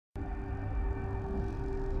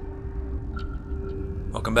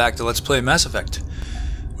Welcome back to Let's Play Mass Effect.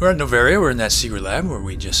 We're at Noveria, we're in that secret lab where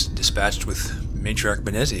we just dispatched with Matriarch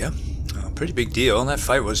Benezia. Pretty big deal, and that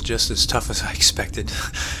fight was just as tough as I expected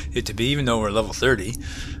it to be, even though we're level 30.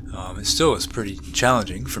 It still was pretty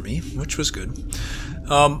challenging for me, which was good.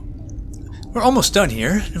 We're almost done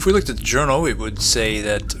here. If we looked at the journal, it would say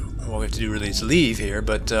that all we have to do really is leave here,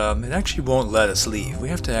 but it actually won't let us leave. We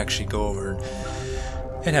have to actually go over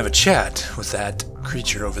and have a chat with that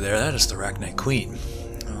creature over there. That is the Arachnite Queen.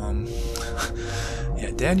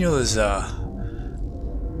 Yeah, Daniel is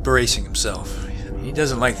bracing himself. He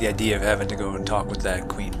doesn't like the idea of having to go and talk with that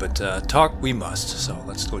queen, but talk we must, so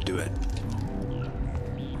let's go do it.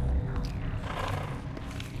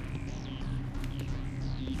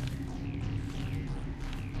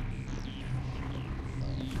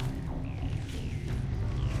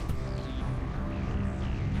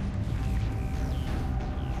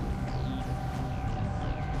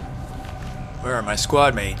 Where are my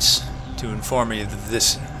squad mates to inform me of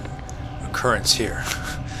this occurrence here?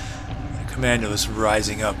 The commandos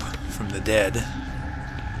rising up from the dead.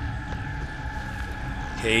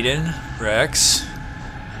 Hayden, Rex,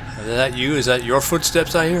 is that you? Is that your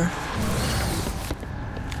footsteps I hear?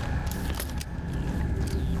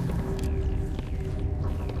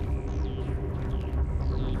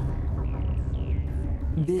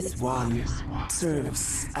 This one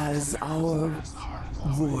serves as our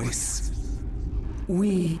voice.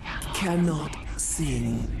 We cannot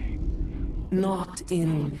sing, not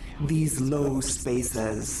in these low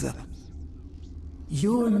spaces.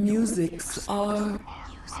 Your musics are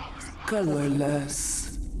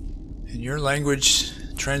colorless. And your language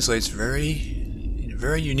translates in a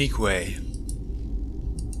very unique way.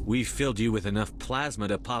 We filled you with enough plasma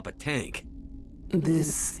to pop a tank.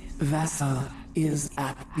 This vessel is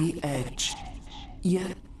at the edge,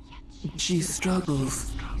 yet she struggles.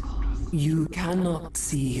 You cannot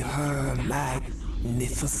see her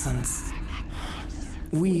magnificence.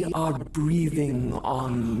 We are breathing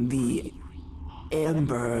on the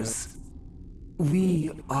embers.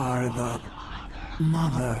 We are the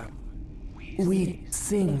mother. We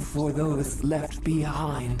sing for those left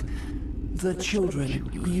behind, the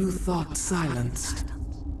children you thought silenced.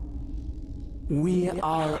 We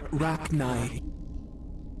are Rachni.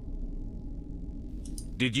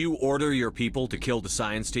 Did you order your people to kill the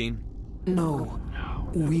science team? No,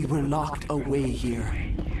 we were locked away here.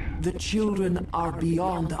 The children are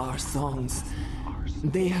beyond our songs.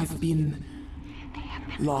 They have been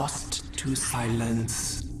lost to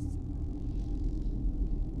silence.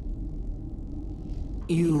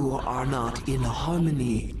 You are not in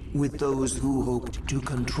harmony with those who hoped to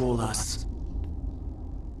control us.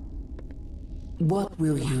 What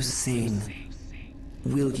will you sing?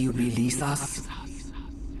 Will you release us?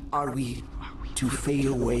 Are we to fade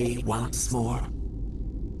away once more?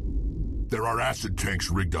 There are acid tanks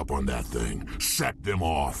rigged up on that thing. Set them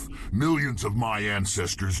off. Millions of my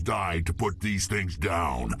ancestors died to put these things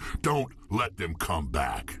down. Don't let them come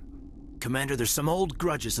back. Commander, there's some old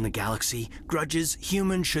grudges in the galaxy. Grudges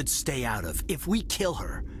humans should stay out of. If we kill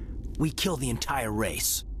her, we kill the entire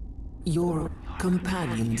race. Your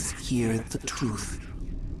companions hear the truth.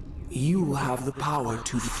 You have the power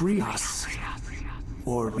to free us,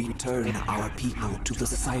 or return our people to the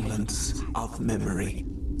silence of memory.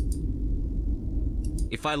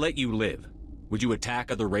 If I let you live, would you attack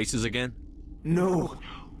other races again? No,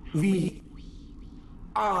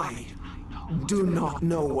 I do not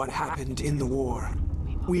know what happened in the war.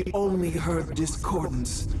 We only heard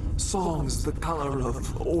discordance, songs the color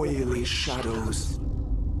of oily shadows.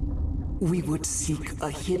 We would seek a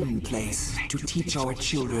hidden place to teach our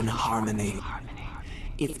children harmony.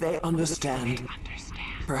 If they understand,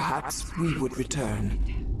 perhaps we would return.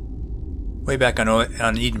 Way back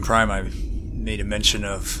on Eden Prime, I made a mention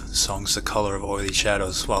of songs the color of oily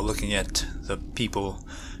shadows while looking at the people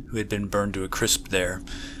who had been burned to a crisp there.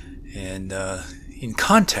 And in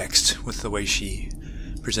context with the way she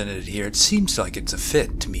presented it here, it seems like it's a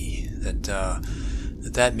fit to me that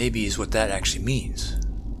that maybe is what that actually means.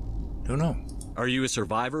 Don't know. Are you a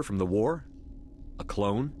survivor from the war? A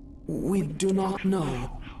clone? We do not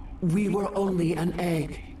know. We were only an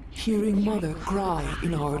egg, hearing Mother cry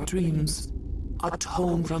in our dreams. A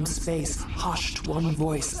tone from space hushed one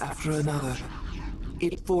voice after another.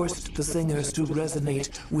 It forced the singers to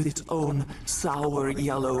resonate with its own sour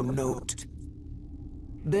yellow note.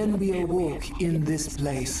 Then we awoke in this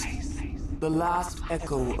place, the last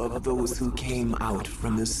echo of those who came out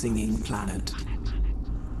from the singing planet.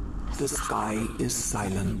 The sky is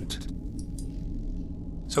silent.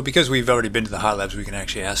 So because we've already been to the hot labs, we can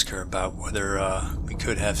actually ask her about whether we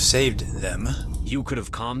could have saved them. You could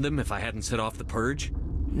have calmed them if I hadn't set off the purge?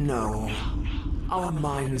 No, our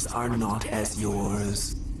minds are not as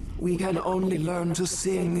yours. We can only learn to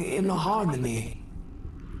sing in harmony.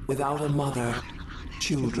 Without a mother,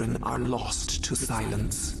 children are lost to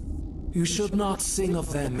silence. You should not sing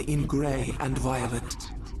of them in gray and violet.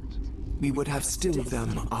 We would have stilled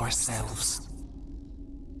them ourselves.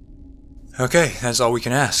 Okay, that's all we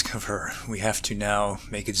can ask of her. We have to now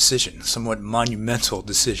make a decision, somewhat monumental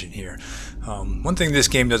decision here. One thing this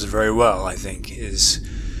game does very well, I think, is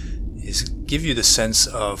give you the sense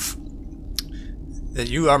of that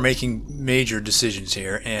you are making major decisions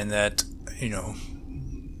here, and that, you know,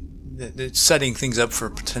 that it's setting things up for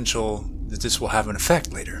potential that this will have an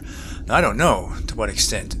effect later. Now, I don't know to what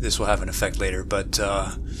extent this will have an effect later, but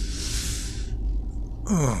oh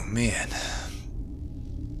man.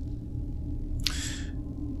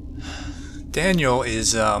 Daniel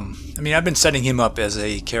is, I mean, I've been setting him up as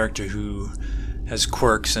a character who has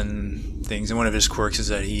quirks and things, and one of his quirks is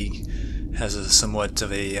that he has a somewhat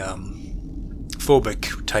of a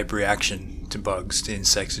phobic type reaction to bugs, to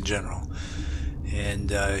insects in general.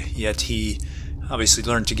 And yet he obviously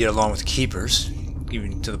learned to get along with the keepers,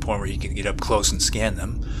 even to the point where he can get up close and scan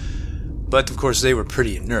them. But of course they were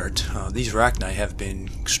pretty inert. These Arachni have been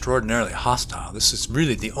extraordinarily hostile. This is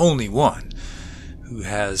really the only one who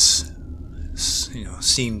has, you know,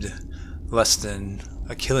 seemed less than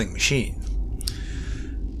a killing machine.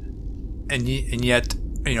 And yet,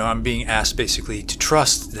 you know, I'm being asked basically to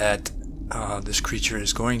trust that this creature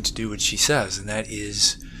is going to do what she says, and that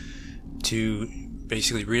is to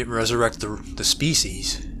basically resurrect the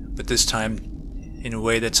species, but this time in a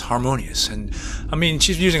way that's harmonious. And I mean,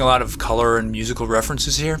 she's using a lot of color and musical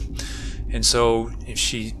references here, and so when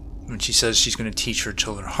she says she's going to teach her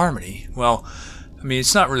children harmony, well, I mean,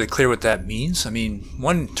 it's not really clear what that means. I mean,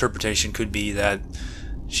 one interpretation could be that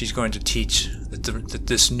she's going to teach that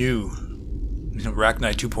this new, you know,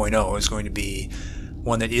 Arachni 2.0 is going to be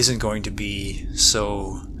one that isn't going to be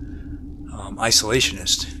so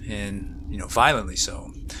isolationist and, you know, violently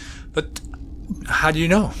so. But how do you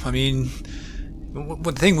know? I mean,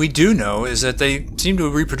 one thing we do know is that they seem to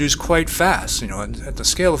reproduce quite fast, you know, at the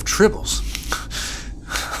scale of tribbles.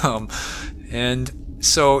 And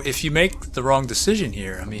so if you make the wrong decision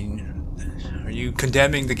here, I mean, are you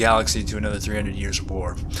condemning the galaxy to another 300 years of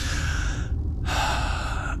war?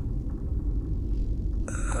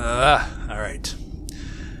 All right.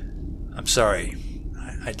 I'm sorry.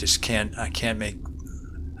 I just can't. I can't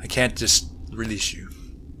just release you.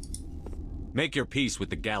 Make your peace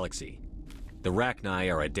with the galaxy. The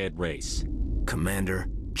Arachni are a dead race. Commander,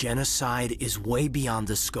 genocide is way beyond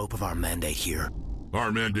the scope of our mandate here.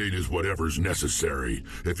 Our mandate is whatever's necessary.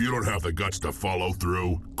 If you don't have the guts to follow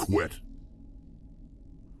through, quit.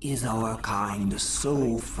 Is our kind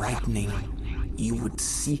so frightening? You would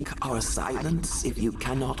seek our silence if you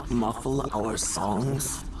cannot muffle our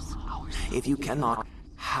songs? If you cannot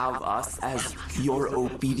have us as your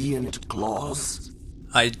obedient claws?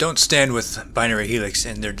 I don't stand with Binary Helix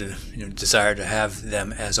and their desire to have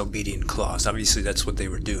them as obedient claws. Obviously, that's what they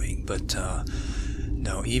were doing, but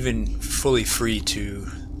no, even fully free to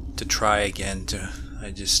try again.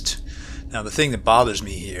 Now the thing that bothers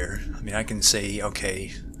me here, I mean, I can say,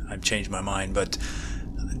 okay, I've changed my mind, but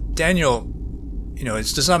Daniel, you know,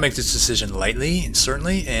 does not make this decision lightly, and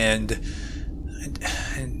certainly, and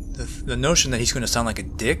the notion that he's going to sound like a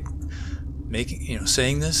dick,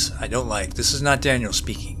 saying this, I don't like. This is not Daniel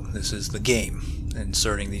speaking. This is the game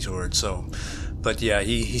inserting these words. So, but yeah,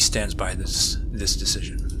 he stands by this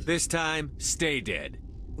decision. This time, stay dead.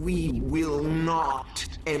 We will not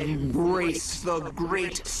embrace the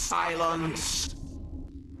great silence.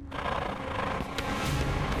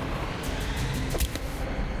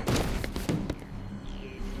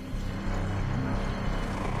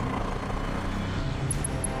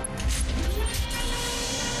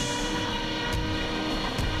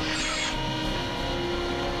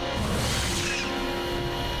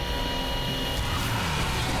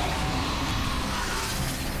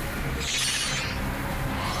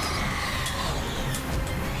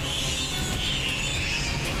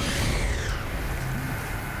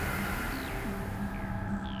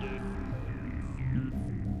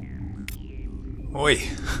 Oi.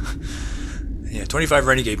 Yeah, 25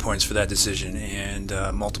 Renegade points for that decision, and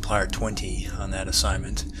multiplier 20 on that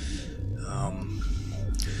assignment.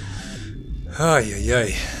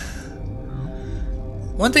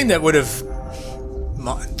 One thing that would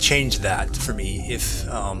have changed that for me, if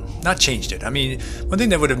not changed it, I mean, one thing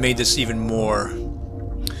that would have made this even more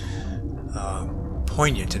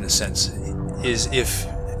poignant in a sense is if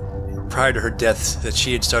prior to her death that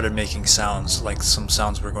she had started making sounds like some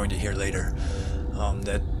sounds we're going to hear later,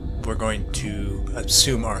 that we're going to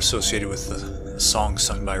assume are associated with the song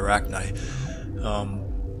sung by Rachni.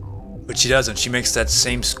 But she doesn't. She makes that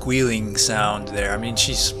same squealing sound there. I mean,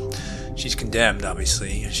 she's condemned,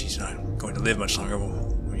 obviously. She's not going to live much longer. I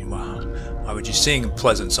mean, why would you sing a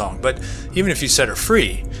pleasant song? But even if you set her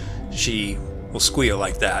free, she will squeal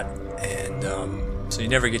like that. And so you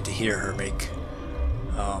never get to hear her make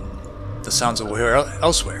the sounds that we'll hear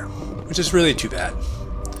elsewhere, which is really too bad.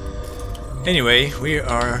 Anyway, we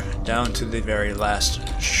are down to the very last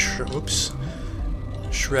shreds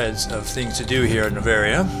of things to do here in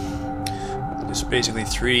Noveria. There's basically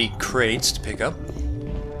 3 crates to pick up.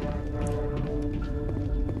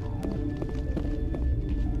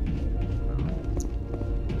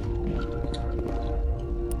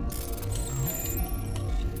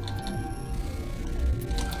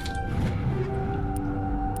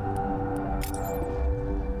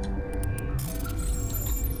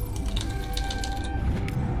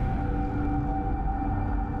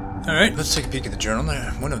 Alright, let's take a peek at the journal.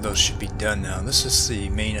 One of those should be done now. This is the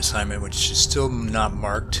main assignment, which is still not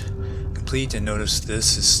marked complete, and notice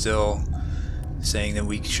this is still saying that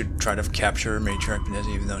we should try to capture Matriarch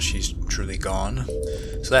Benezia even though she's truly gone.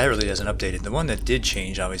 So that really hasn't updated. The one that did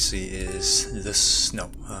change, obviously, is this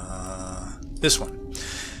one.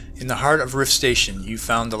 In the heart of Rift Station, you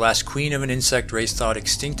found the last queen of an insect race thought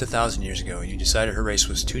extinct 1,000 years ago. You decided her race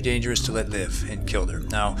was too dangerous to let live and killed her.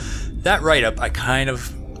 Now, that write-up I kind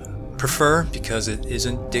of prefer because it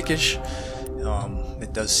isn't dickish.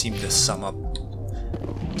 It does seem to sum up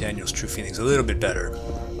Daniel's true feelings a little bit better.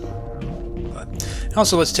 But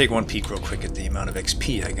also, let's take one peek real quick at the amount of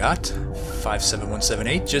XP I got.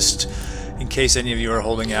 57178, just in case any of you are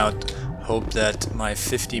holding out hope that my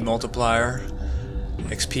 50 multiplier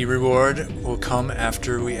XP reward will come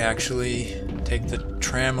after we actually take the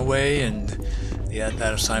tram away and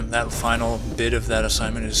that final bit of that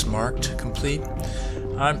assignment is marked complete.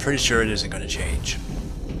 I'm pretty sure it isn't going to change.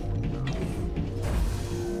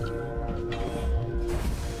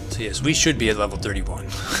 So yes, we should be at level 31.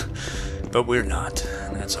 But we're not,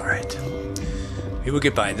 and that's alright. We will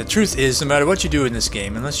get by. The truth is, no matter what you do in this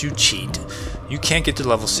game, unless you cheat, you can't get to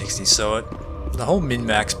level 60, so the whole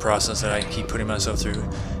min-max process that I keep putting myself through,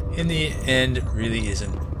 in the end, really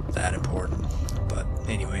isn't that important. But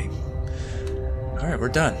anyway. Alright, we're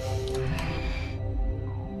done.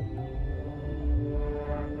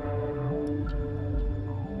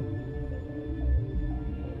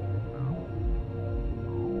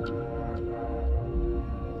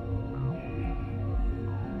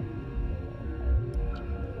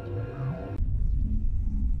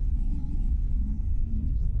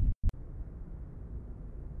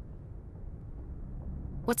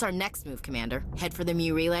 What's our next move, Commander? Head for the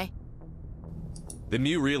Mu Relay? The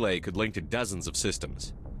Mu Relay could link to dozens of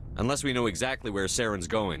systems. Unless we know exactly where Saren's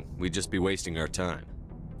going, we'd just be wasting our time.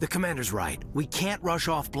 The Commander's right. We can't rush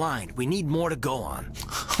off blind. We need more to go on.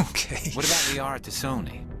 Okay. What about Liara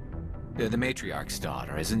Tassoni? The Matriarch's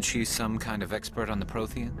daughter. Isn't she some kind of expert on the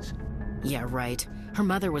Protheans? Yeah, right. Her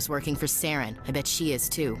mother was working for Saren. I bet she is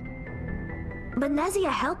too. Benezia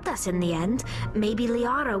helped us in the end. Maybe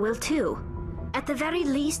Liara will too. At the very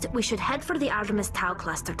least, we should head for the Artemis Tau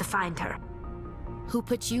cluster to find her. Who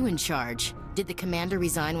put you in charge? Did the Commander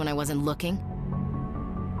resign when I wasn't looking?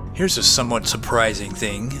 Here's a somewhat surprising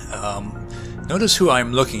thing. Notice who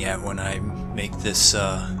I'm looking at when I make this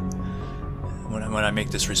when I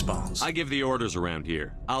make this response. I give the orders around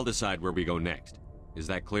here. I'll decide where we go next. Is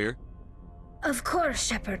that clear? Of course,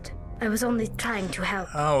 Shepard. I was only trying to help.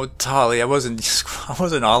 Oh, Tali, I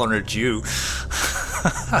wasn't all on her Jew.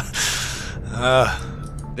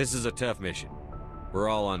 This is a tough mission. We're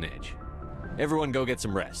all on edge. Everyone go get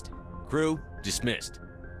some rest. Crew, dismissed.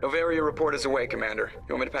 Noveria report is away, Commander.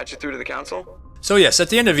 You want me to patch you through to the Council? So yes, at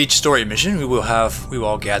the end of each story mission, we will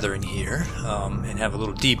all gather in here and have a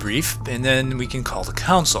little debrief, and then we can call the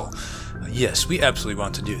Council. Yes, we absolutely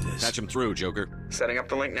want to do this. Patch him through, Joker. Setting up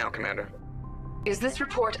the link now, Commander. Is this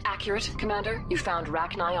report accurate, Commander? You found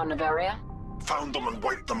Rachni on Noveria? Found them and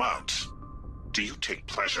wiped them out. Do you take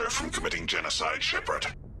pleasure from committing genocide, Shepard?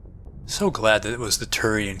 So glad that it was the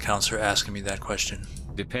Turian counselor asking me that question.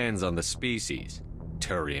 Depends on the species,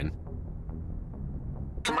 Turian.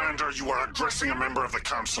 Commander, you are addressing a member of the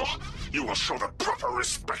Council. You will show the proper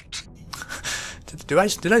respect. Did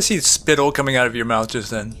I see spittle coming out of your mouth just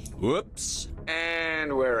then? Whoops.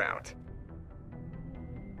 And we're out.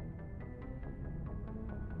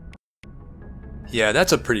 Yeah,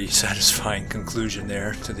 that's a pretty satisfying conclusion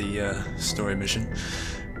there to the story mission.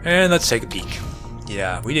 And let's take a peek.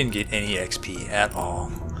 Yeah, we didn't get any XP at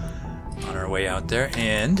all on our way out there.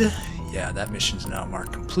 And yeah, that mission's now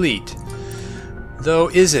marked complete. Though,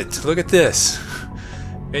 is it? Look at this.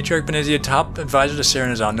 Matriarch Benezia, top advisor to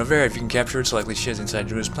Saren, is on Noveria. If you can capture it, it's likely she has inside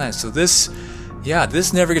Druid's plans. So this, yeah,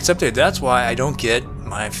 this never gets updated. That's why I don't get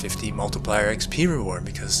my 50 multiplier XP reward,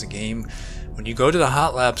 because the game, when you go to the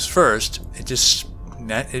hot labs first,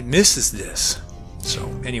 it misses this. So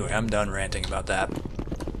anyway, I'm done ranting about that.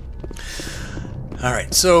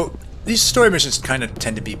 Alright, so these story missions kind of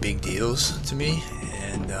tend to be big deals to me,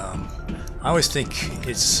 and I always think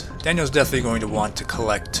Daniel's definitely going to want to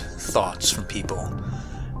collect thoughts from people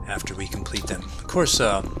after we complete them. Of course,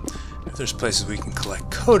 if there's places we can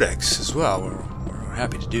collect codex as well, we're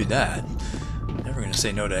happy to do that. Never going to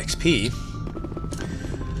say no to XP.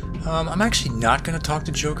 I'm actually not going to talk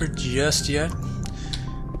to Joker just yet.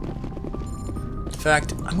 In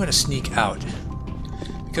fact, I'm going to sneak out.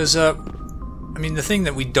 Because, I mean, the thing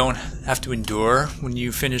that we don't have to endure when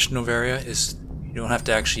you finish Noveria is you don't have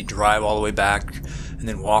to actually drive all the way back and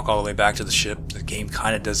then walk all the way back to the ship. The game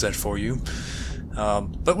kind of does that for you.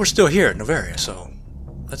 But we're still here at Noveria, so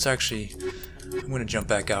let's actually... I'm going to jump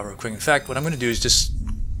back out real quick. In fact, what I'm going to do is just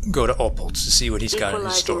go to Opal's to see what he's got in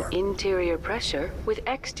his store. Interior pressure with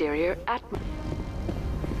exterior atmosphere.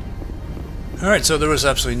 Alright, so there was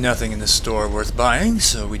absolutely nothing in this store worth buying,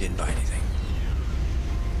 so we didn't buy anything.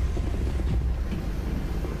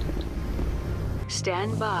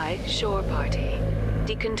 Stand by, shore party.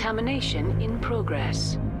 Decontamination in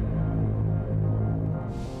progress.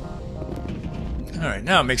 Alright,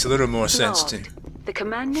 now it makes a little more sense to... The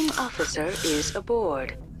commanding officer is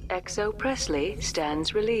aboard. Exo Presley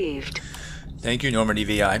stands relieved. Thank you, Normandy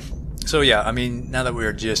VI. So yeah, I mean, now that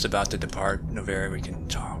we're just about to depart Noveria, we can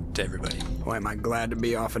talk to everybody. Boy, am I glad to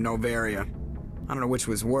be off of Noveria. I don't know which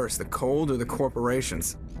was worse, the cold or the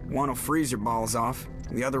corporations. One will freeze your balls off,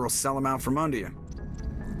 and the other will sell them out from under you.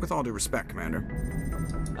 With all due respect,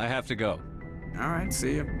 Commander. I have to go. Alright,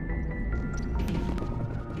 see you.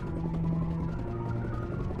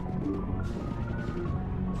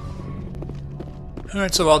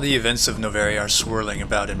 Alright, so all the events of Noveria are swirling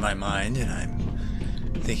about in my mind, and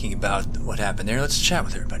I'm thinking about what happened there. Let's chat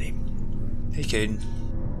with everybody. Hey, Caden.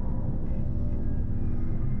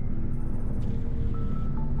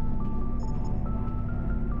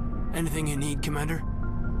 Anything you need, Commander?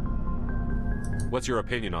 What's your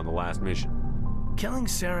opinion on the last mission? Killing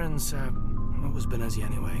Saren's, what was Benezia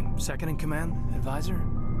anyway? Second in command? Advisor?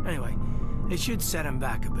 Anyway, it should set him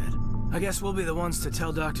back a bit. I guess we'll be the ones to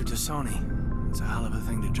tell Dr. Tassoni. It's a hell of a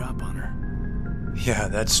thing to drop on her. Yeah,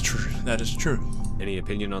 that's true. That is true. Any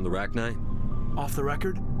opinion on the Rachni? Off the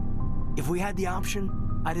record? If we had the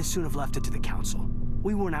option, I'd as soon have left it to the Council.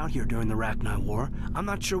 We weren't out here during the Rachni War. I'm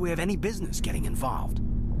not sure we have any business getting involved.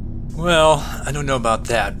 Well, I don't know about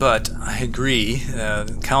that, but I agree.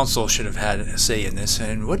 The Council should have had a say in this,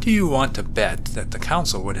 and what do you want to bet that the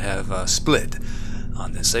Council would have split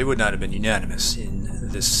on this? They would not have been unanimous in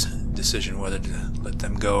this decision whether to let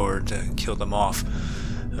them go or to kill them off.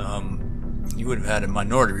 You would have had a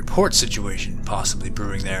Minority Report situation possibly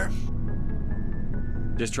brewing there.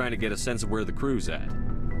 Just trying to get a sense of where the crew's at.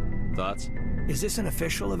 Thoughts? Is this an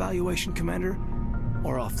official evaluation, Commander?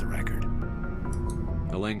 Or off the record?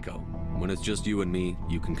 Alenko, when it's just you and me,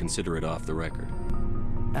 you can consider it off the record.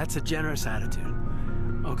 That's a generous attitude.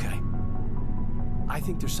 Okay. I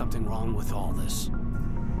think there's something wrong with all this.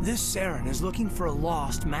 This Saren is looking for a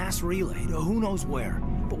lost mass relay to who knows where,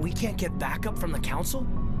 but we can't get backup from the Council?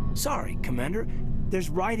 Sorry, Commander. There's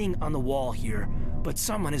writing on the wall here, but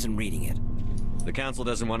someone isn't reading it. The Council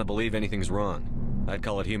doesn't want to believe anything's wrong. I'd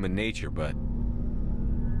call it human nature, but...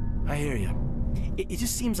 I hear you. It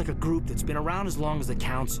just seems like a group that's been around as long as the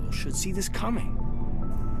Council should see this coming.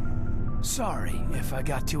 Sorry if I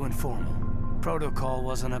got too informal. Protocol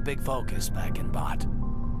wasn't a big focus back in Bot.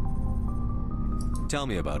 Tell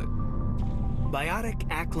me about it. Biotic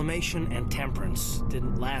acclimation and temperance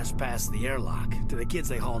didn't last past the airlock. To the kids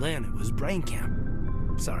they hauled in, it was brain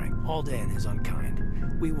camp. Sorry, hauled in is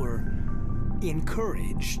unkind. We were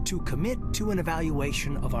encouraged to commit to an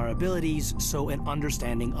evaluation of our abilities so an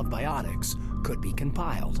understanding of biotics could be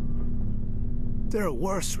compiled. There are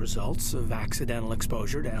worse results of accidental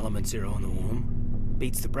exposure to element 0 in the womb.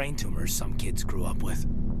 Beats the brain tumors some kids grew up with.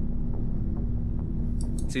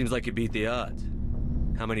 Seems like you beat the odds.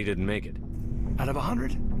 How many didn't make it? Out of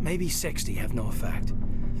 100, maybe 60 have no effect.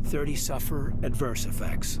 30 suffer adverse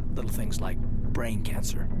effects, little things like brain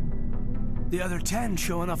cancer. The other 10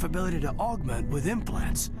 show enough ability to augment with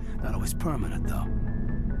implants. Not always permanent, though.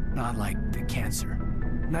 Not like the cancer.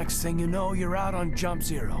 Next thing you know, you're out on Jump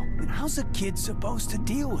Zero. And how's a kid supposed to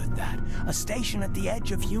deal with that? A station at the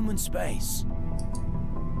edge of human space.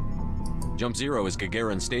 Jump Zero is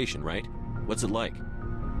Gagarin Station, right? What's it like?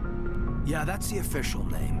 Yeah, that's the official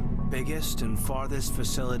name. Biggest and farthest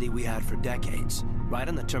facility we had for decades. Right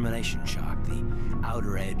on the termination shock, the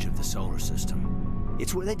outer edge of the solar system.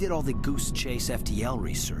 It's where they did all the Goose Chase FTL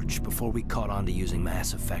research before we caught on to using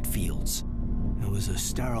mass effect fields. It was a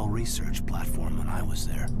sterile research platform when I was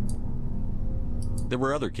there. There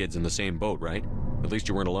were other kids in the same boat, right? At least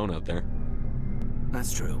you weren't alone out there.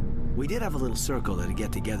 That's true. We did have a little circle that'd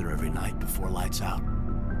get together every night before lights out.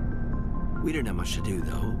 We didn't have much to do,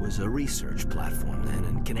 though. It was a research platform then,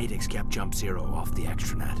 and Kinetics kept Jump Zero off the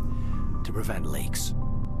extranet to prevent leaks.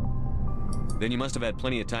 Then you must have had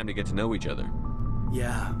plenty of time to get to know each other.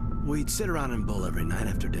 Yeah, we'd sit around and bull every night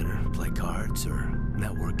after dinner, play cards or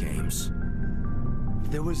network games.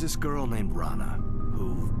 There was this girl named Rana,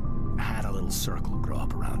 who had a little circle grow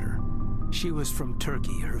up around her. She was from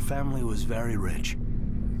Turkey. Her family was very rich.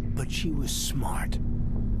 But she was smart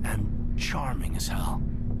and charming as hell.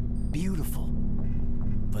 Beautiful,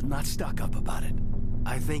 but not stuck up about it.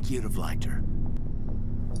 I think you'd have liked her.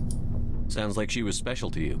 Sounds like she was special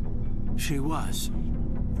to you. She was.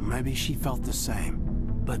 Maybe she felt the same.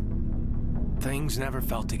 But things never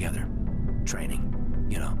felt together. Training,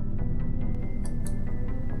 you know.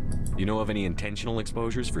 You know of any intentional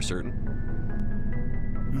exposures for certain?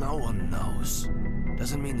 No one knows.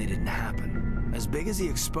 Doesn't mean they didn't happen. As big as the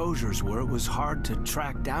exposures were, it was hard to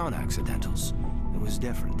track down accidentals. It was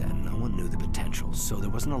different then. No one knew the potential, so there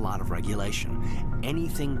wasn't a lot of regulation.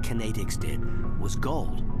 Anything Kinetics did was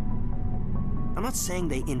gold. I'm not saying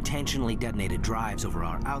they intentionally detonated drives over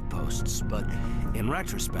our outposts, but in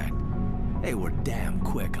retrospect, they were damn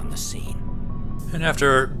quick on the scene. And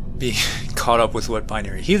after being caught up with what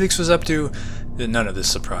Binary Helix was up to, then none of this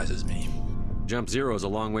surprises me. Jump Zero's a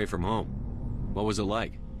long way from home. What was it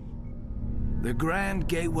like? The grand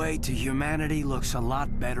gateway to humanity looks a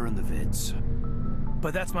lot better in the vids.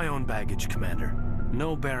 But that's my own baggage, Commander.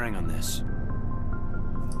 No bearing on this.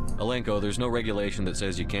 Alenko, there's no regulation that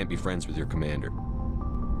says you can't be friends with your commander.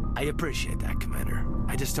 I appreciate that, Commander.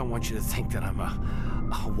 I just don't want you to think that I'm a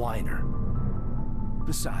whiner.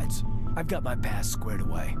 Besides, I've got my past squared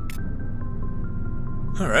away.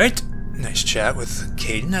 Alright, nice chat with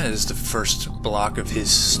Kaidan. That is the first block of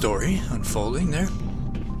his story unfolding there.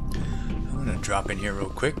 I'm gonna drop in here real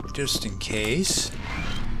quick, just in case.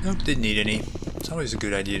 Nope, didn't need any. It's always a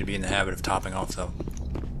good idea to be in the habit of topping off, though.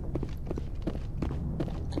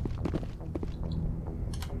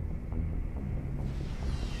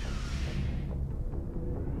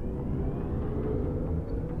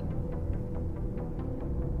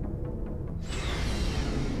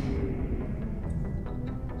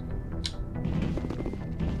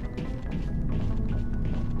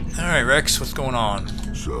 Alright, Rex, what's going on?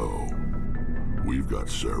 So, we've got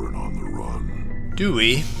Saren on the run. Do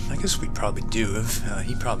we? I guess we probably do. If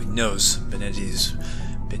he probably knows Benetti's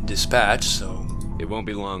been dispatched, so... It won't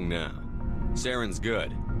be long now. Saren's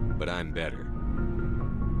good, but I'm better.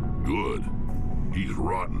 Good? He's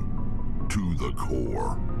rotten. To the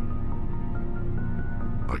core.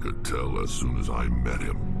 I could tell as soon as I met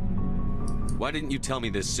him. Why didn't you tell me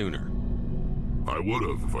this sooner? I would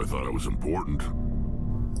have if I thought it was important.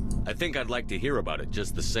 I think I'd like to hear about it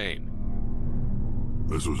just the same.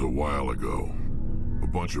 This was a while ago. A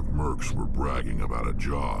bunch of mercs were bragging about a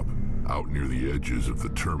job out near the edges of the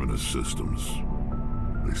Terminus systems.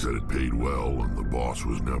 They said it paid well and the boss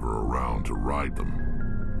was never around to ride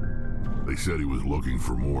them. They said he was looking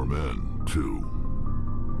for more men, too.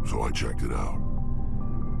 So I checked it out.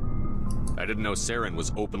 I didn't know Saren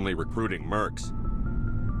was openly recruiting mercs.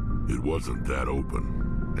 It wasn't that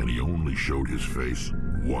open, and he only showed his face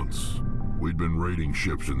once. We'd been raiding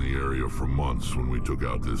ships in the area for months when we took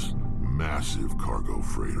out this massive cargo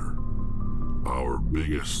freighter. Our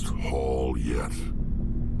biggest haul yet.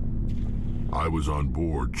 I was on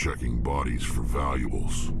board checking bodies for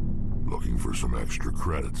valuables, looking for some extra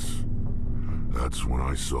credits. That's when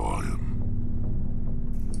I saw him.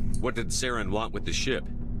 What did Saren want with the ship?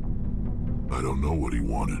 I don't know what he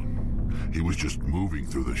wanted. He was just moving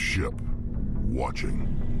through the ship, watching.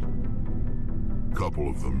 A couple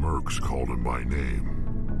of the mercs called him by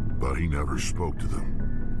name, but he never spoke to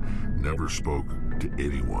them. Never spoke to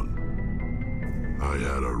anyone. I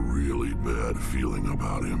had a really bad feeling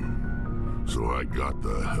about him, so I got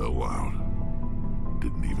the hell out.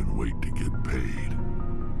 Didn't even wait to get paid.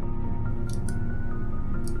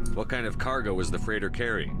 What kind of cargo was the freighter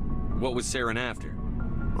carrying? What was Saren after?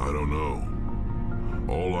 I don't know.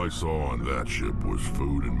 All I saw on that ship was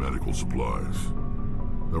food and medical supplies.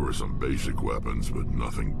 There were some basic weapons, but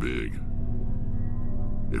nothing big.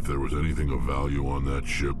 If there was anything of value on that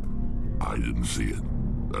ship, I didn't see it.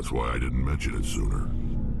 That's why I didn't mention it sooner.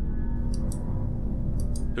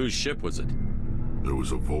 Whose ship was it? There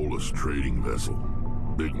was a Volus trading vessel.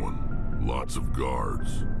 Big one. Lots of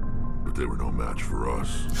guards. But they were no match for us.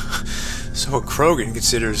 So Krogan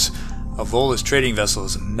considers a Volus trading vessel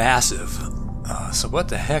as massive. So what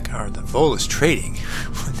the heck are the Volus trading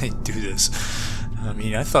when they do this? I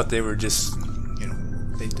mean, I thought they were just, you know,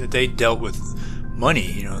 they dealt with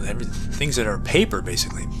money, you know, things that are paper,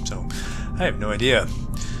 basically. So I have no idea.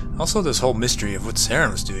 Also, this whole mystery of what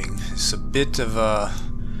Saren was doing is a bit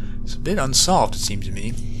unsolved, it seems to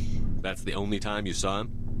me. That's the only time you saw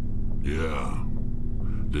him? Yeah.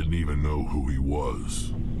 Didn't even know who he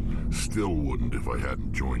was. Still wouldn't if I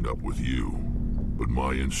hadn't joined up with you. But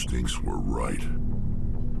my instincts were right.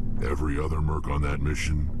 Every other merc on that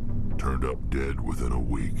mission turned up dead within a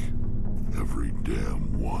week. Every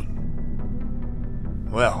damn one.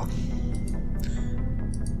 Well.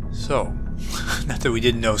 So, not that we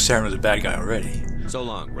didn't know Saren was a bad guy already. So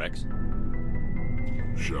long, Rex.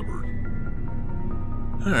 Shepard.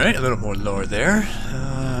 Alright, a little more lore there.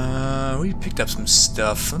 We picked up some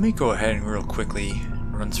stuff. Let me go ahead and real quickly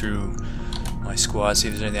run through my squad, see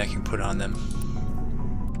if there's anything I can put on them.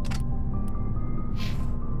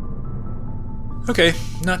 Okay,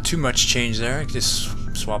 not too much change there. I just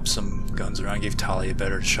swapped some guns around, gave Tali a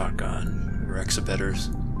better shotgun, Rex a better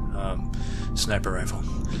sniper rifle.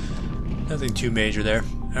 Nothing too major there.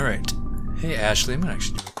 Alright. Hey Ashley, I'm going to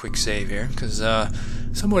actually do a quick save here, because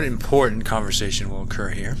somewhat important conversation will occur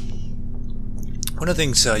here. One of the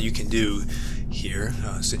things you can do here,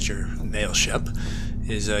 since you're a male ship,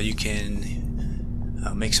 is you can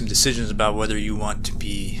make some decisions about whether you want to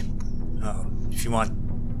be, if you want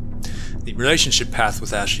the relationship path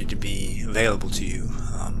with Ashley to be available to you,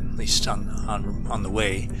 at least on the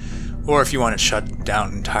way, or if you want it shut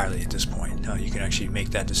down entirely at this point. You can actually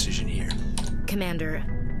make that decision here. Commander,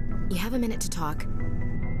 you have a minute to talk.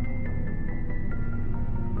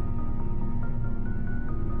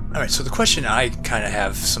 Alright, so the question I kind of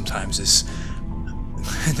have sometimes is,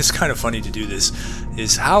 and it's kind of funny to do this,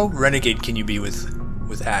 is how renegade can you be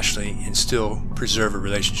with Ashley and still preserve a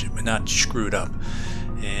relationship and not screw it up?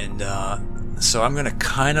 And so I'm going to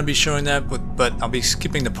kind of be showing that, but I'll be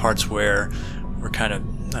skipping the parts where we're kind of,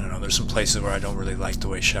 I don't know, there's some places where I don't really like the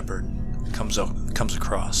way Shepard comes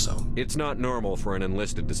across, so. It's not normal for an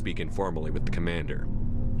enlisted to speak informally with the commander.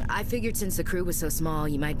 I figured since the crew was so small,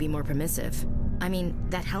 you might be more permissive. I mean,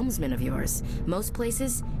 that helmsman of yours, most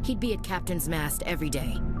places, he'd be at Captain's mast every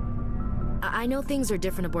day. I know things are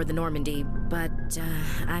different aboard the Normandy, but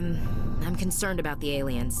I'm concerned about the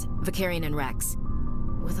aliens, Vicarian and Rex.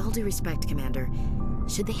 With all due respect, Commander,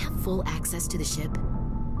 should they have full access to the ship?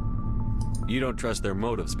 You don't trust their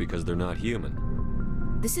motives because they're not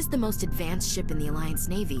human. This is the most advanced ship in the Alliance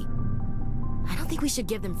Navy. I don't think we should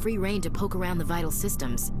give them free rein to poke around the vital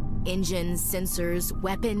systems. Engines, sensors,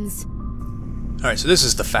 weapons. Alright, so this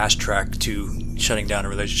is the fast track to shutting down a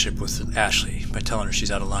relationship with Ashley by telling her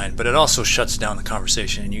she's out of line, but it also shuts down the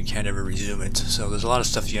conversation and you can't ever resume it. So there's a lot of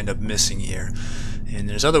stuff you end up missing here. And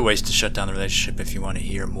there's other ways to shut down the relationship if you want to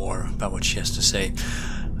hear more about what she has to say.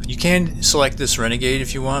 You can select this renegade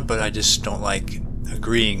if you want, but I just don't like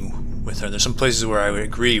agreeing with her. There's some places where I would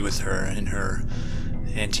agree with her in her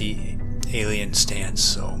anti-alien stance,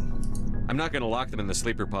 so. I'm not going to lock them in the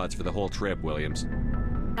sleeper pods for the whole trip, Williams.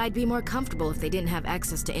 I'd be more comfortable if they didn't have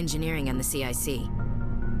access to engineering and the CIC.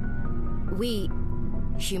 We,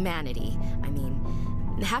 humanity, I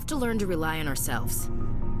mean, have to learn to rely on ourselves.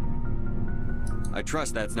 I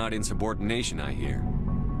trust that's not insubordination, I hear.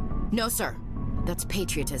 No, sir. That's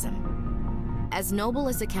patriotism. As noble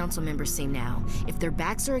as the council members seem now, if their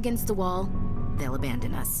backs are against the wall, they'll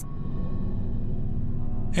abandon us.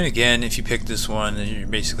 And again, if you pick this one, then you're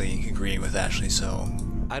basically agreeing with Ashley, so.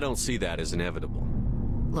 I don't see that as inevitable.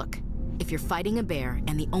 Look, if you're fighting a bear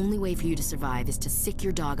and the only way for you to survive is to sick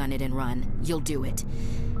your dog on it and run, you'll do it.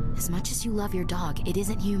 As much as you love your dog, it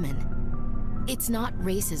isn't human. It's not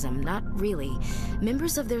racism, not really.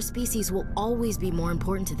 Members of their species will always be more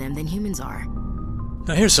important to them than humans are.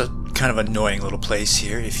 Now here's a kind of annoying little place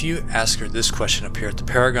here. If you ask her this question up here at the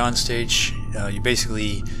Paragon stage, you're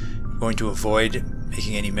basically going to avoid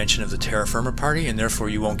making any mention of the Terra Firma Party, and therefore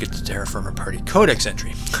you won't get the Terra Firma Party Codex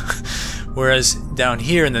entry. Whereas down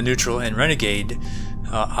here in the Neutral and Renegade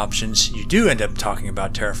options, you do end up talking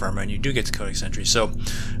about Terra Firma, and you do get the Codex entry. So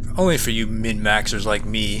only for you min-maxers like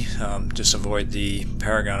me, just avoid the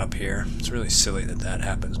Paragon up here. It's really silly that that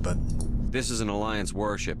happens, but... This is an Alliance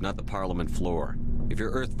warship, not the Parliament floor. If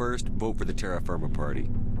you're Earth first, vote for the Terra Firma Party.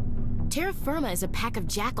 Terra Firma is a pack of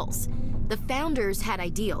jackals. The founders had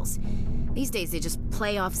ideals. These days they just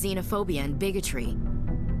play off xenophobia and bigotry.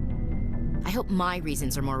 I hope my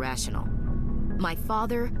reasons are more rational. My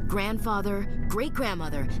father, grandfather,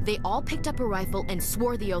 great-grandmother, they all picked up a rifle and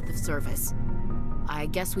swore the oath of service. I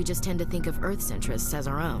guess we just tend to think of Earth's interests as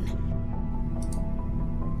our own.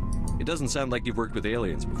 It doesn't sound like you've worked with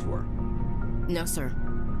aliens before. No, sir.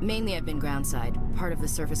 Mainly I've been groundside, part of the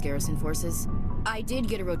surface garrison forces. I did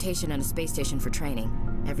get a rotation on a space station for training.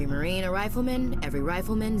 Every Marine a rifleman, every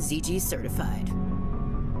rifleman ZG certified.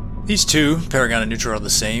 These two, Paragon and Neutral, are the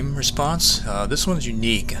same response. This one's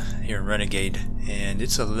unique here in Renegade, and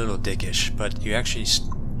it's a little dickish, but you actually,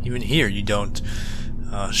 even here, you don't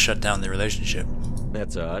shut down the relationship.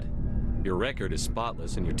 That's odd. Your record is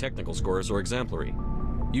spotless and your technical scores are exemplary.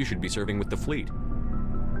 You should be serving with the fleet.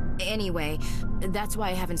 Anyway, that's why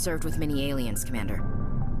I haven't served with many aliens, Commander.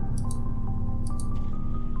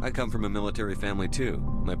 I come from a military family too.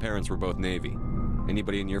 My parents were both Navy.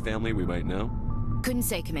 Anybody in your family we might know? Couldn't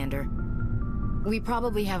say, Commander. We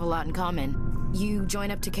probably have a lot in common. You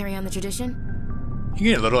join up to carry on the tradition?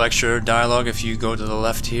 You get a little extra dialogue if you go to the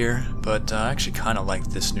left here, but I actually kind of like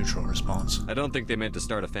this Neutral response. I don't think they meant to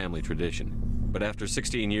start a family tradition. But after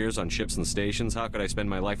 16 years on ships and stations, how could I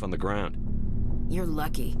spend my life on the ground? You're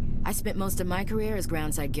lucky. I spent most of my career as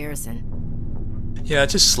groundside garrison. Yeah,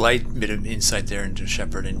 just a slight bit of insight there into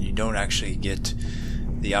Shepard, and you don't actually get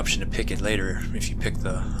the option to pick it later if you pick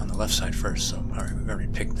on the left side first. So, alright, we've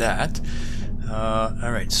already picked that.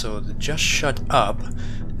 Alright, so the just shut up.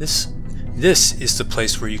 This is the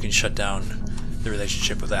place where you can shut down the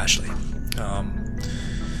relationship with Ashley.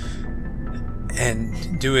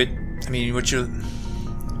 And do it, I mean, what you'll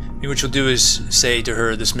do is say to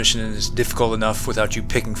her, this mission is difficult enough without you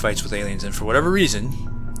picking fights with aliens, and for whatever reason,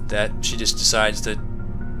 that she just decides that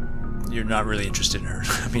you're not really interested in her.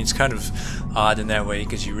 I mean, it's kind of odd in that way,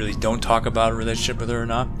 because you really don't talk about a relationship with her or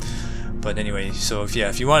not. But anyway, so if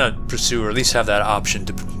you want to pursue, or at least have that option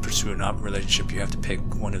to pursue a relationship, you have to pick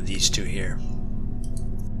one of these two here.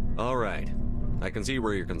 Alright. I can see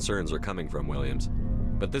where your concerns are coming from, Williams.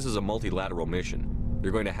 But this is a multilateral mission.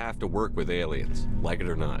 You're going to have to work with aliens, like it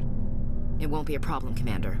or not. It won't be a problem,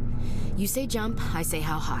 Commander. You say jump, I say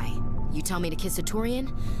how high. You tell me to kiss a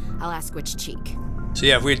Turian, I'll ask which cheek. So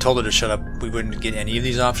yeah, if we had told her to shut up, we wouldn't get any of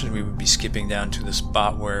these options. We would be skipping down to the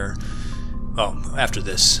spot where, well, after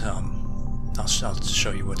this, I'll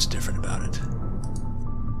show you what's different about it.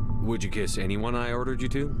 Would you kiss anyone I ordered you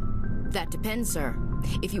to? That depends, sir.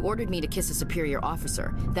 If you ordered me to kiss a superior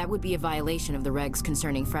officer, that would be a violation of the regs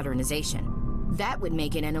concerning fraternization. That would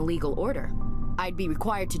make it an illegal order. I'd be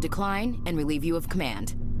required to decline and relieve you of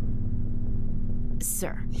command.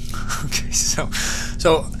 Sir. Okay, so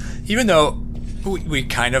even though we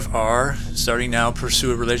kind of are starting now to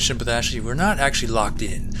pursue a relationship with Ashley, we're not actually locked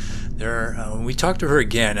in. When we talk to her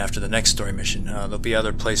again after the next story mission, there'll be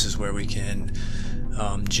other places where we can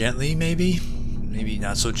gently, maybe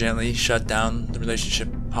not so gently, shut down the relationship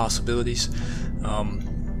possibilities.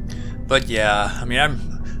 But yeah, I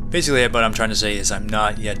mean, basically what I'm trying to say is I'm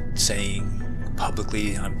not yet saying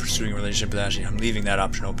publicly I'm pursuing a relationship with Ashley. I'm leaving that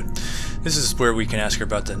option open. This is where we can ask her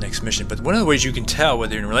about the next mission. But one of the ways you can tell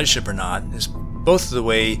whether you're in a relationship or not is both the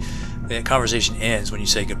way the conversation ends when you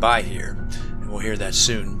say goodbye here. And we'll hear that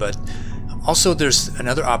soon. But also there's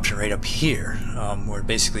another option right up here where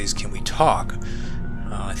basically is can we talk?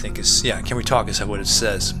 I think is, yeah, can we talk is what it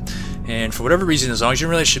says. And for whatever reason, as long as you're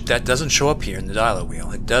in a relationship, that doesn't show up here in the dialogue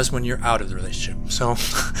wheel. It does when you're out of the relationship. So,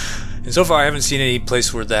 and so far I haven't seen any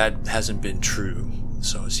place where that hasn't been true.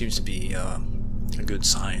 So it seems to be a good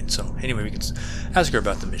sign. So anyway, we can ask her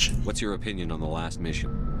about the mission. What's your opinion on the last mission?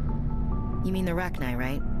 You mean the Rachni,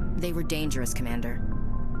 right? They were dangerous, Commander.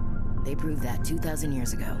 They proved that 2,000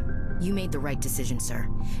 years ago. You made the right decision, sir.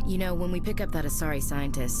 You know, when we pick up that Asari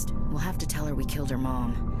scientist, we'll have to tell her we killed her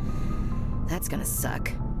mom. That's gonna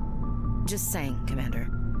suck. Just saying, Commander.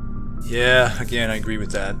 Yeah, again, I agree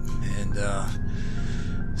with that.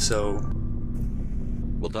 And, so...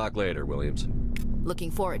 We'll talk later, Williams. Looking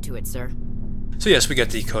forward to it, sir. So yes, we got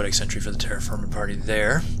the Codex entry for the Terraforming Party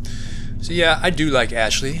there. So yeah, I do like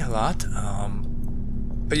Ashley a lot.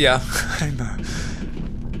 But yeah,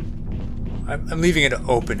 I'm leaving it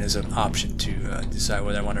open as an option to decide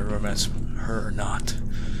whether I want to romance her or not.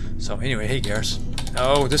 So anyway, hey Garrus.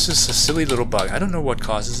 Oh, this is a silly little bug. I don't know what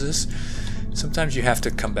causes this. Sometimes you have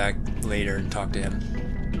to come back later and talk to him.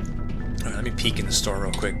 Alright, let me peek in the store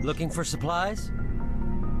real quick. Looking for supplies?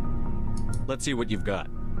 Let's see what you've got.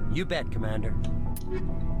 You bet, Commander.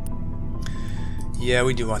 Yeah,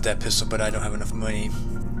 we do want that pistol, but I don't have enough money.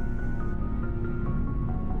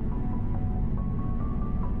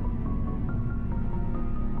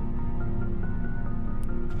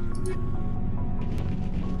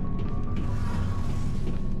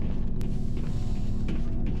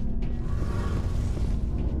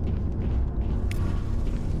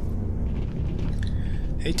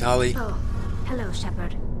 Hey, Tali. Oh, hello,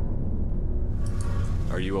 Shepard.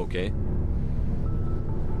 Are you okay?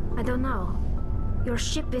 I don't know. Your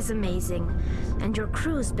ship is amazing, and your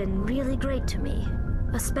crew's been really great to me.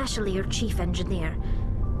 Especially your chief engineer.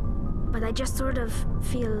 But I just sort of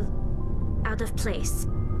feel out of place.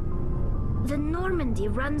 The Normandy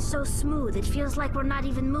runs so smooth it feels like we're not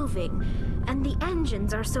even moving. And the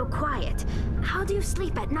engines are so quiet. How do you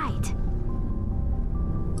sleep at night?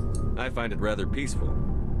 I find it rather peaceful.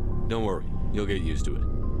 Don't worry, you'll get used to it.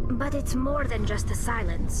 But it's more than just the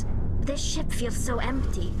silence. This ship feels so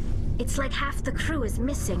empty. It's like half the crew is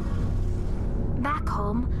missing. Back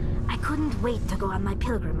home, I couldn't wait to go on my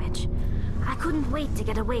pilgrimage. I couldn't wait to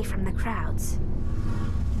get away from the crowds.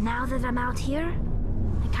 Now that I'm out here,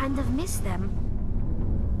 I kind of miss them.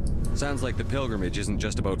 Sounds like the pilgrimage isn't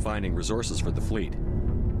just about finding resources for the fleet.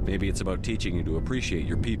 Maybe it's about teaching you to appreciate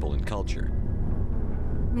your people and culture.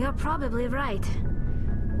 You're probably right.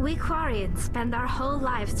 We Quarians spend our whole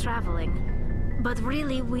lives traveling. But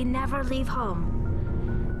really, we never leave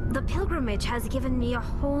home. The pilgrimage has given me a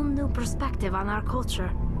whole new perspective on our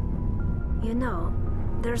culture. You know,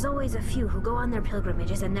 there's always a few who go on their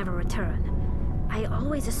pilgrimages and never return. I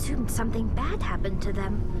always assumed something bad happened to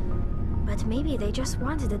them. But maybe they just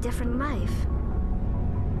wanted a different life.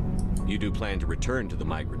 You do plan to return to the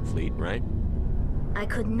migrant fleet, right? I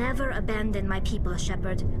could never abandon my people,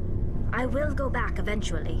 Shepard. I will go back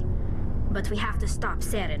eventually. But we have to stop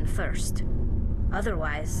Saren first.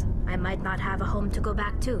 Otherwise, I might not have a home to go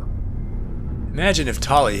back to. Imagine if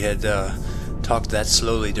Tali had talked that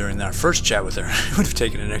slowly during our first chat with her. It would have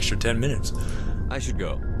taken an extra 10 minutes. I should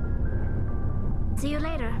go. See you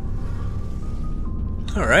later.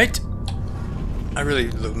 Alright. I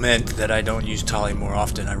really lament that I don't use Tali more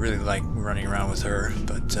often. I really like running around with her,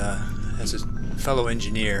 but as a fellow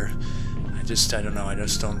engineer, I don't know, I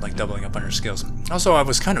just don't like doubling up on her skills. Also, I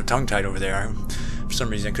was kind of tongue-tied over there. For some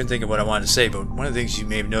reason, I couldn't think of what I wanted to say, but one of the things you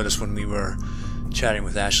may have noticed when we were chatting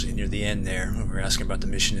with Ashley near the end there, when we were asking about the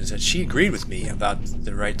mission, is that she agreed with me about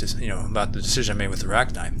the about the decision I made with the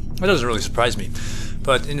Arachnite. That doesn't really surprise me.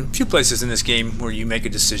 But in a few places in this game where you make a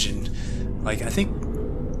decision, like I think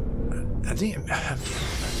it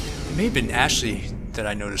may have been Ashley that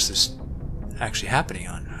I noticed this actually happening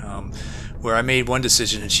on, where I made one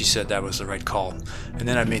decision and she said that was the right call, and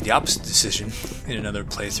then I made the opposite decision in another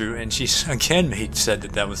playthrough and she again said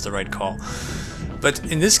that was the right call. But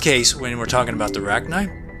in this case, when we're talking about the Arachnite,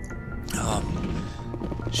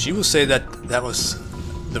 she will say that that was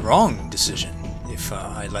the wrong decision if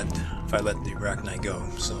I let the Arachnite go.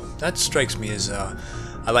 So that strikes me as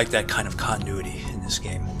I like that kind of continuity in this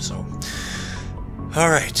game. So,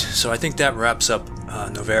 alright, so I think that wraps up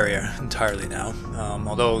Noveria entirely now.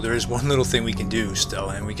 Although there is one little thing we can do still,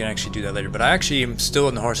 and we can actually do that later. But I actually am still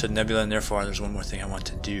in the Horsehead Nebula, and therefore there's one more thing I want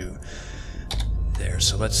to do there.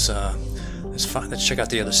 So let's check out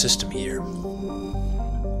the other system here.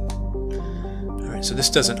 Alright, so this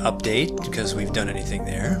doesn't update because we've done anything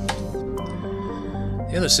there.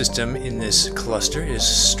 The other system in this cluster is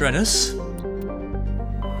Strenuus.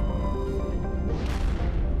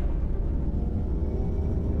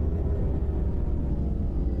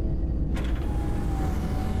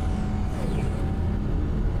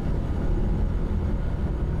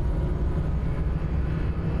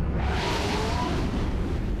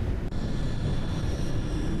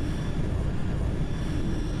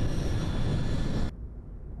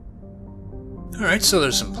 Alright, so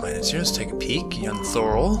there's some planets here. Let's take a peek.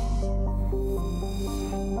 Yunthorol.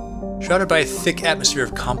 Shrouded by a thick atmosphere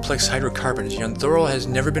of complex hydrocarbons, Yunthorol has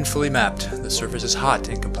never been fully mapped. The surface is hot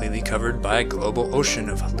and completely covered by a global ocean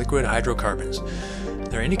of liquid hydrocarbons.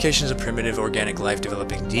 There are indications of primitive organic life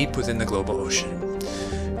developing deep within the global ocean.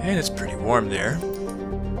 And it's pretty warm there.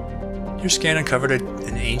 Your scan uncovered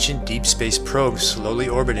an ancient deep space probe slowly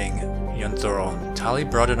orbiting Yunthorol. Tali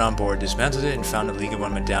brought it on board, dismantled it, and found a League of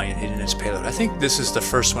One medallion hidden in its payload. I think this is the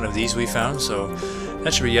first one of these we found, so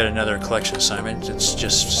that should be yet another collection assignment. It's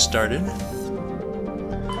just started.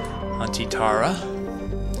 Antitara.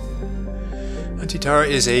 Antitara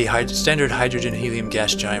is a standard hydrogen-helium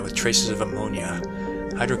gas giant with traces of ammonia.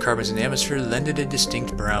 Hydrocarbons in the atmosphere lend it a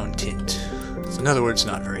distinct brown tint. So in other words,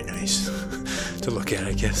 not very nice to look at,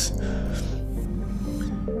 I guess.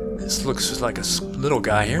 This looks like a little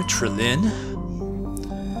guy here, Trillin.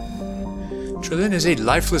 Trillin is a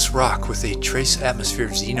lifeless rock with a trace atmosphere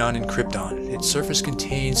of xenon and krypton. Its surface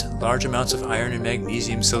contains large amounts of iron and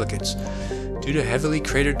magnesium silicates. Due to heavily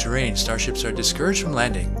cratered terrain, starships are discouraged from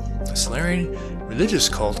landing. A Solarian religious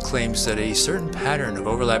cult claims that a certain pattern of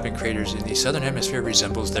overlapping craters in the southern hemisphere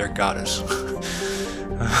resembles their goddess.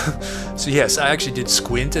 So yes, I actually did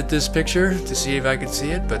squint at this picture to see if I could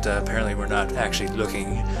see it, but apparently we're not actually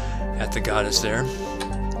looking at the goddess there.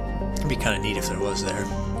 It'd be kind of neat if there was there.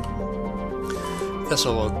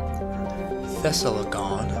 Thessalgon.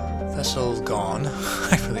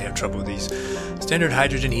 I really have trouble with these. Standard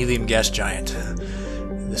hydrogen helium gas giant.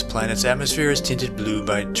 This planet's atmosphere is tinted blue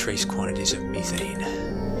by trace quantities of methane.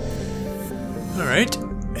 Alright,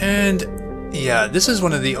 and yeah, this is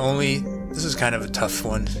one of the only... This is kind of a tough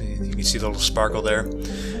one. You can see the little sparkle there.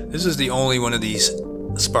 This is the only one of these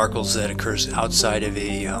sparkles that occurs outside of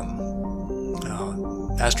a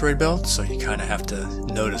asteroid belt, so you kind of have to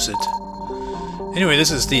notice it. Anyway,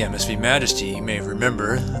 this is the MSV Majesty. You may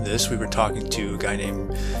remember this. We were talking to a guy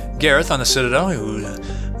named Gareth on the Citadel,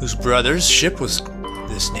 whose brother's ship was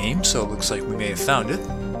this name, so it looks like we may have found it.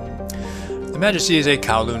 The Majesty is a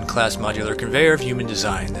Kowloon-class modular conveyor of human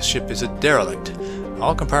design. The ship is a derelict.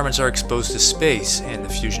 All compartments are exposed to space, and the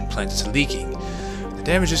fusion plant is leaking. The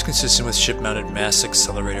damage is consistent with ship-mounted mass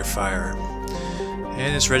accelerator fire.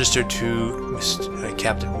 And it's registered to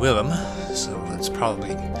Captain Willem, so that's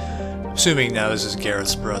probably... Assuming now this is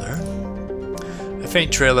Gareth's brother. A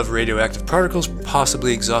faint trail of radioactive particles,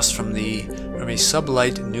 possibly exhaust from a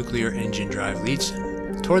sublight nuclear engine drive, leads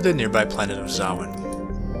toward the nearby planet of Zawin.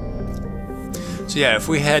 So yeah, if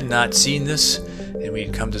we had not seen this, and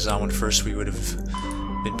we'd come to Zawin first, we would have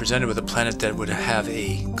been presented with a planet that would have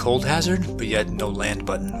a cold hazard, but yet no land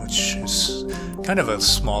button, which is kind of a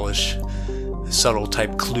smallish, subtle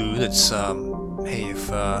type clue that's, hey,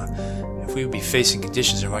 if we would be facing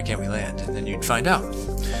conditions there, why can't we land? And then you'd find out.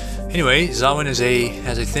 Anyway, Zawin has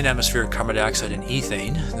a thin atmosphere of carbon dioxide and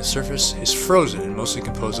ethane. The surface is frozen and mostly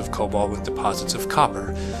composed of cobalt with deposits of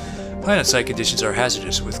copper. Planet-side conditions are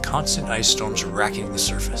hazardous, with constant ice storms racking the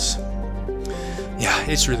surface. Yeah,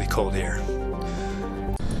 it's really cold here.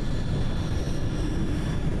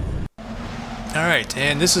 Alright,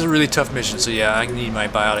 and this is a really tough mission, so yeah, I need my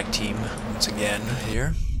biotic team once again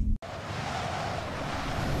here.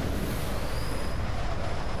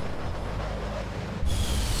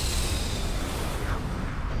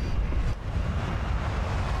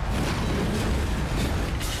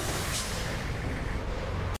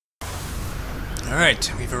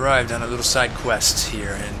 Alright, we've arrived on a little side quest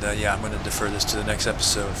here, and yeah, I'm going to defer this to the next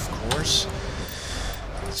episode, of course.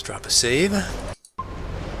 Let's drop a save.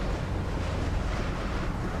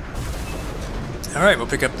 Alright, we'll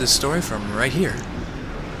pick up this story from right here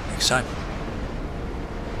next time.